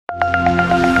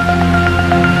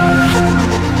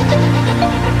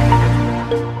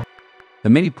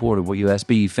mini portable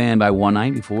USB fan by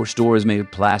One94Store is made of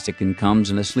plastic and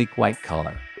comes in a sleek white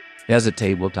color. It has a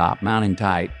tabletop mounting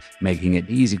type, making it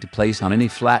easy to place on any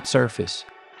flat surface.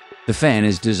 The fan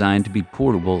is designed to be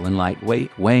portable and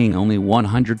lightweight, weighing only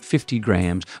 150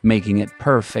 grams, making it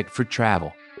perfect for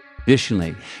travel.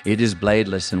 Additionally, it is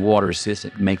bladeless and water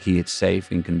resistant, making it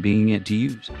safe and convenient to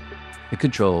use. The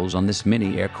controls on this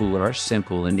mini air cooler are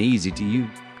simple and easy to use.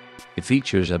 It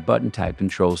features a button-type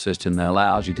control system that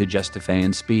allows you to adjust the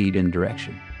fan's speed and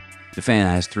direction. The fan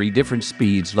has 3 different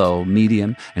speeds, low,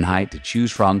 medium, and height to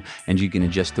choose from, and you can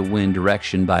adjust the wind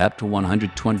direction by up to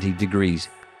 120 degrees.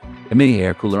 The mini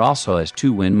air cooler also has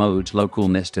 2 wind modes, low cool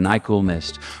mist and high cool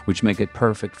mist, which make it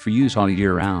perfect for use all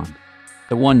year round.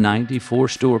 The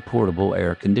One94Store portable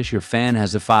air conditioner fan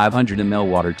has a 500 ml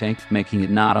water tank, making it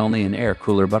not only an air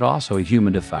cooler but also a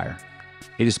humidifier.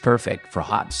 It is perfect for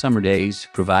hot summer days,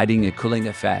 providing a cooling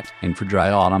effect, and for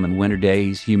dry autumn and winter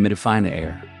days, humidifying the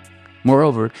air.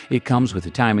 Moreover, it comes with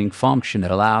a timing function that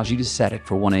allows you to set it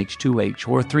for 1H, 2H,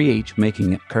 or 3H,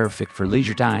 making it perfect for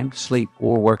leisure time, sleep,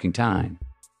 or working time.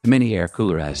 The mini air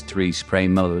cooler has 3 spray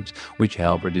modes, which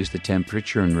help reduce the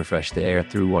temperature and refresh the air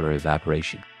through water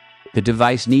evaporation. The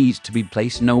device needs to be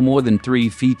placed no more than 3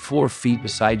 feet, 4 feet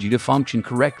beside you to function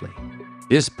correctly.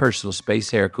 This personal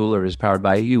space air cooler is powered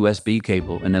by a USB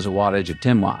cable and has a wattage of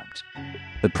 10 watts.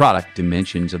 The product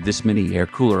dimensions of this mini air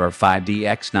cooler are 5D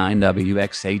x 9W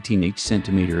x 18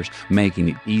 centimeters, making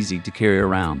it easy to carry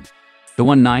around. The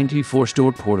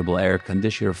One94Store portable air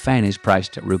conditioner fan is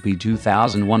priced at Rupee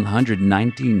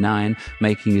 2,199,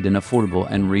 making it an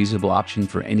affordable and reasonable option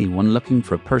for anyone looking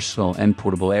for a personal and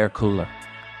portable air cooler.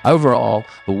 Overall,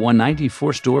 the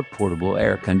One94Store portable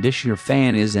air conditioner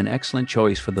fan is an excellent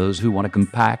choice for those who want a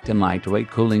compact and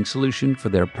lightweight cooling solution for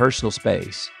their personal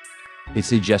space.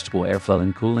 Its adjustable airflow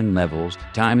and cooling levels,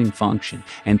 timing function,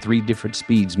 and 3 different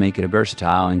speeds make it a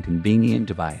versatile and convenient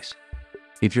device.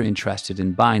 If you're interested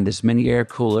in buying this mini air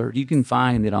cooler, you can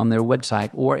find it on their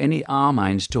website or any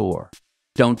online store.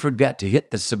 Don't forget to hit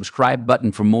the subscribe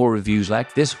button for more reviews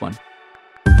like this one.